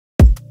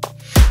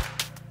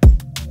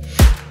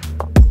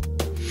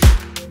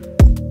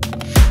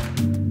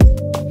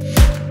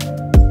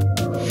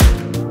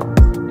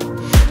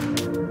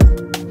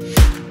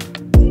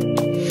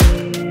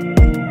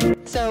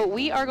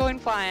are going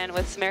flying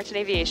with Samaritan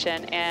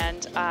Aviation,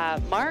 and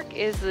Mark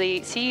is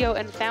the CEO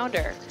and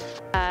founder.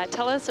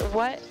 Tell us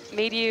what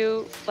made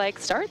you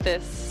start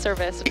this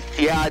service.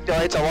 Yeah,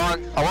 it's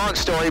a long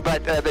story,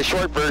 but the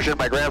short version,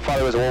 my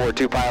grandfather was a World War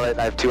II pilot.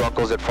 I have two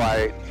uncles that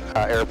fly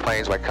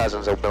airplanes. My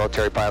cousin's a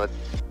military pilot.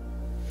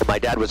 My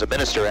dad was a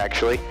minister,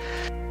 actually.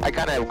 I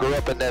kind of grew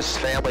up in this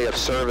family of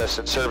service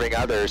and serving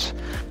others.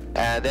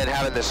 And then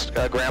having this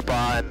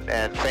grandpa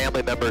and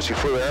family members who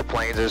flew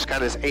airplanes, there's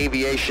kind of this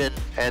aviation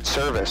and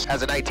service.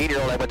 As a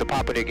 19-year-old, I went to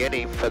Papua New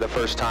Guinea for the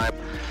first time.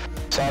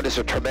 Saw just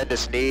a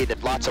tremendous need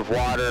and lots of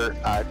water,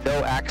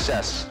 no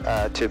access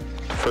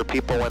for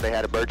people when they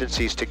had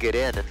emergencies to get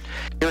in. And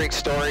hearing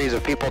stories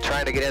of people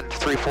trying to get in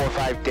 3, 4,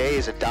 5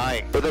 days and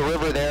dying. With the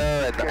river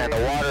there and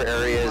the water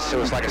areas, it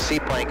was like a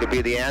seaplane could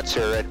be the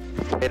answer.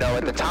 And you know,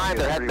 at the time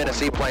there hadn't been a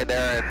seaplane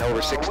there in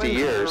over 60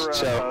 years.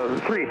 So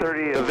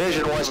the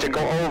vision was to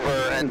go over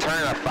and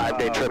turn a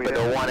 5-day trip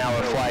into a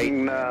 1-hour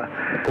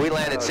flight. We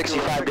landed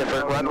 65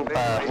 different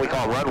we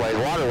call them runways,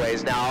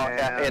 waterways now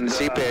in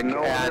Sepik,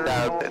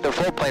 and the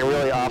full plane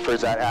really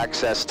offers that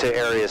access to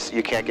areas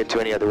you can't get to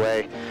any other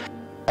way.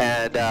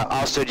 And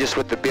also just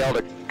with the be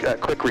able to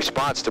quick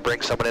response to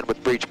bring someone in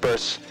with breech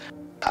bursts,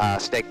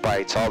 snake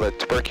bites, all the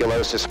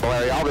tuberculosis,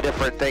 malaria, all the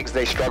different things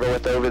they struggle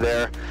with over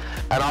there.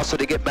 And also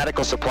to get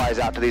medical supplies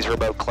out to these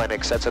remote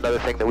clinics. That's another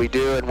thing that we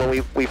do. And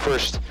when we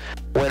first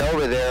went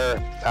over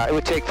there, it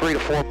would take 3 to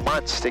 4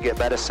 months to get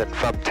medicine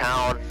from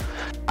town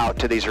out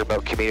to these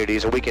remote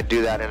communities. And we can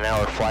do that in an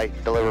hour flight,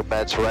 deliver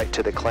meds right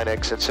to the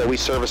clinics. And so we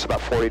service about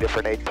 40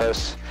 different aid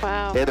posts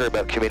in the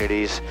remote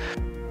communities,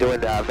 doing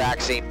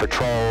vaccine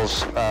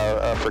patrols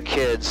for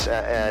kids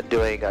and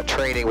doing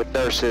training with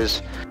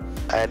nurses,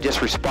 and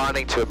just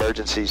responding to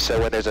emergencies.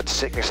 So when there's a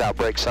sickness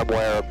outbreak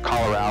somewhere, a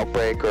cholera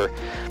outbreak, or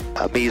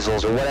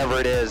measles, or whatever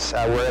it is,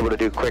 we're able to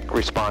do quick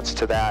response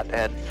to that.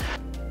 And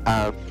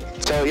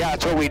so yeah,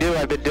 that's what we do.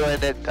 I've been doing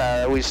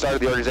it. We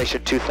started the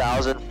organization in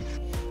 2000,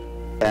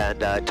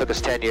 and it took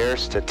us 10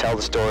 years to tell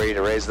the story,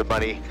 to raise the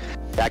money,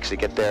 to actually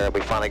get there. And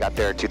we finally got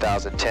there in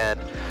 2010.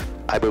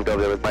 I moved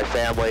over there with my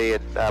family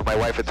and my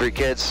wife and 3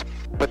 kids.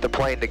 Put the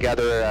plane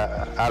together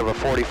out of a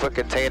 40-foot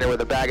container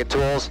with a bag of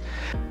tools,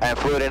 and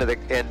flew it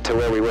into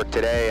where we work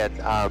today.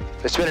 And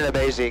it's been an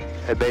amazing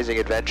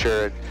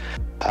adventure,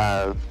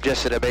 and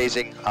just an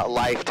amazing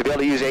life to be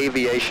able to use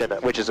aviation,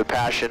 which is a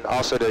passion,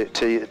 also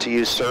to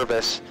use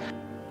service,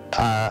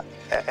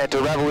 and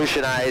to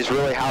revolutionize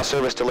really how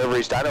service delivery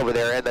is done over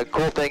there. And the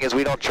cool thing is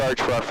we don't charge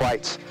for our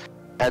flights.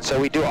 And so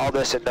we do all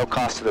this at no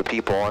cost to the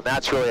people, and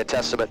that's really a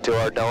testament to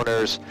our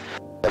donors,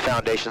 the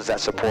foundations that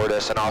support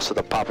us, and also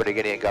the Papua New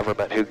Guinean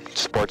government, who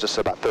supports us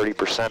about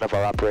 30% of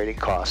our operating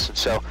costs. And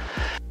so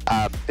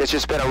it's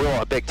just been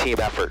a big team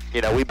effort. You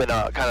know, we've been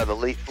kind of the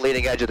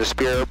leading edge of the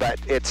spear, but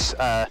it's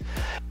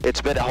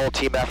been a whole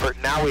team effort.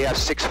 Now we have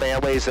 6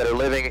 families that are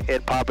living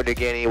in Papua New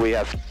Guinea. We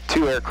have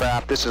 2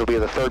 aircraft. This will be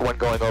the 3rd one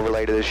going over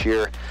later this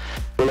year.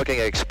 We're looking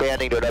at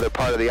expanding to another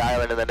part of the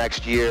island in the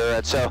next year,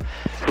 and so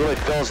it really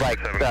feels like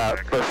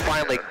we're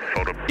finally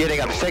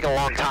getting up. It's taken a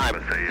long time,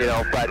 you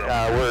know, but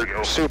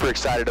we're super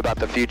excited about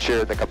the future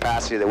and the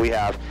capacity that we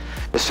have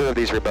to serve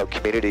these remote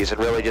communities and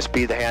really just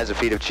be the hands and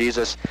feet of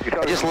Jesus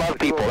and just love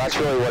people. That's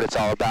really what it's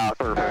all about.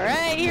 All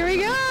right, here we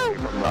go.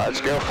 Let's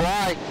go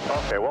fly.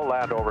 Okay, we'll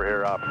land over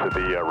here off to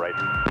the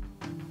right.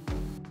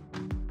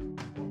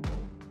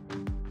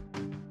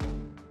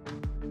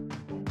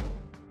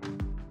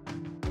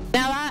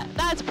 Now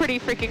that's pretty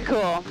freaking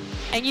cool.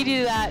 And you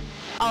do that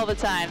all the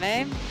time,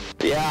 eh?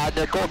 Yeah,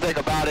 the cool thing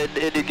about it,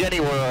 in New Guinea,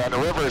 we're on the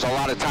rivers a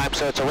lot of times,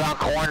 so it's around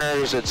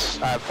corners. It's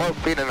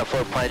being in a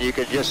float plane, you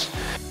can just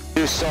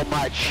do so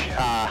much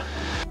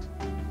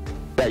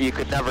that you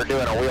could never do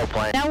in a wheel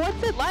plane. Now,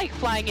 what's it like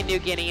flying in New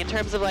Guinea in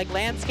terms of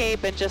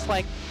landscape and just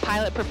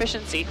pilot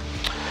proficiency?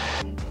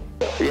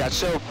 Yeah,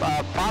 so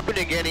Papua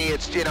New Guinea,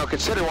 it's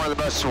considered one of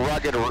the most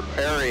rugged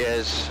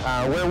areas.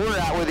 Where we're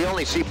at, we're the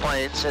only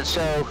seaplanes, and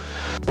so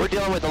we're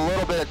dealing with a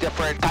little bit of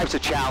different types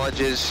of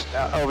challenges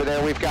over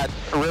there. We've got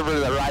a river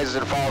that rises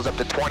and falls up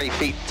to 20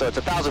 feet, so it's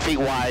 1,000 feet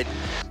wide.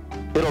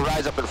 It'll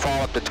rise up and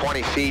fall up to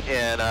 20 feet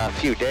in a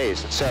few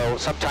days. And so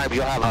sometimes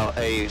you'll have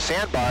a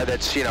sandbar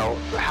that's,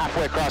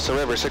 halfway across the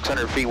river,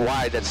 600 feet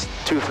wide, that's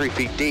 2-3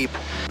 feet deep.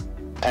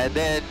 And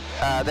then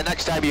the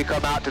next time you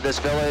come out to this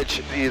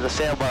village, the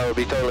sandbar will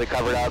be totally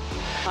covered up.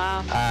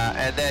 Wow.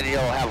 And then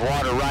you'll have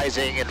water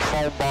rising and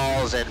foam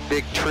balls and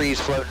big trees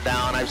floating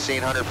down. I've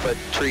seen 100-foot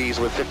trees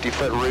with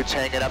 50-foot roots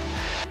hanging up,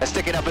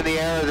 sticking up in the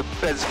air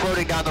that's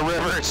floating down the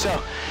river.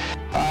 So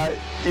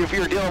if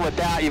you're dealing with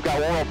that, you've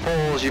got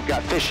whirlpools, you've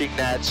got fishing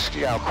nets,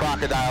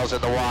 crocodiles in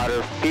the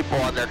water, people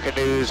on their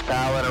canoes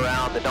paddling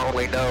around that don't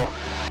really know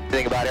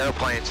anything about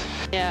airplanes.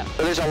 Yeah.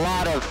 So there's a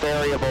lot of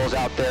variables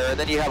out there, and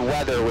then you have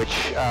weather,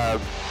 which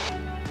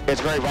it's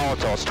very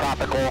volatile. It's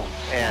tropical,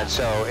 and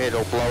so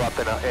it'll blow up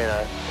in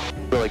a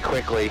really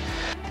quickly.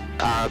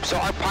 So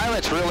our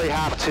pilots really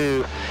have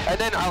to, and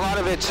then a lot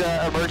of it's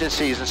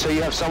emergencies, and so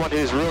you have someone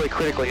who's really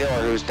critically ill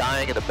or who's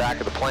dying in the back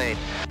of the plane.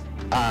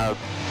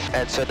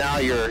 And so now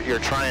you're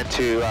trying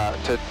to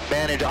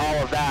manage all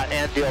of that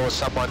and deal with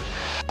someone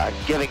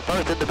giving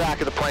birth in the back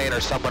of the plane, or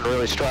someone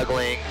really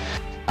struggling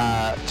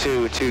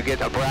to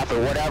get a breath, or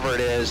whatever it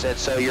is. And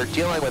so you're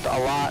dealing with a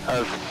lot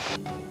of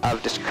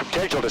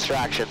potential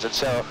distractions. And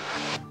so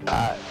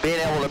being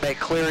able to make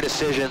clear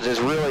decisions is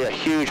really a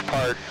huge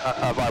part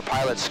of our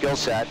pilot skill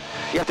set.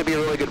 You have to be a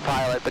really good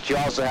pilot, but you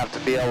also have to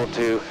be able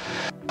to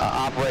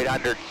operate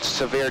under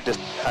severe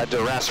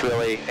duress,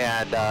 really,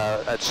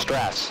 and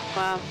stress.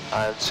 Wow.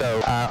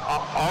 So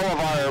all of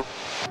our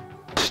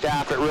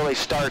staff, it really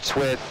starts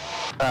with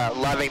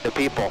loving the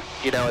people.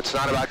 You know, it's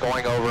not about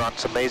going over on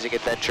some amazing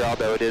adventure,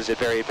 although it is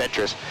very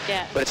adventurous.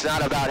 Yeah. But it's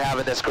not about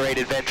having this great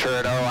adventure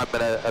and, oh, I'm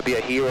going to be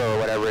a hero or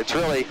whatever. It's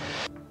really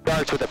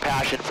starts with a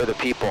passion for the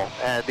people.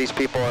 And these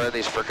people are in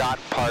these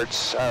forgotten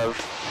parts of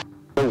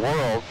the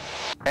world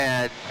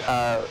and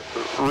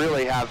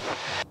really have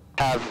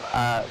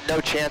no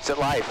chance at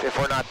life if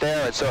we're not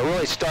there. And so it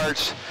really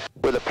starts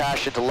with a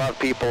passion to love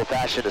people, a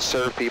passion to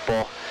serve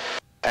people,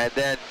 and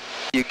then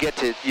you get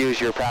to use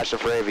your passion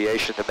for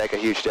aviation to make a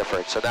huge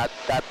difference. So that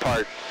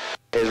part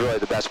is really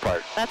the best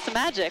part. That's the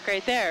magic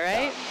right there,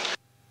 right? Yeah.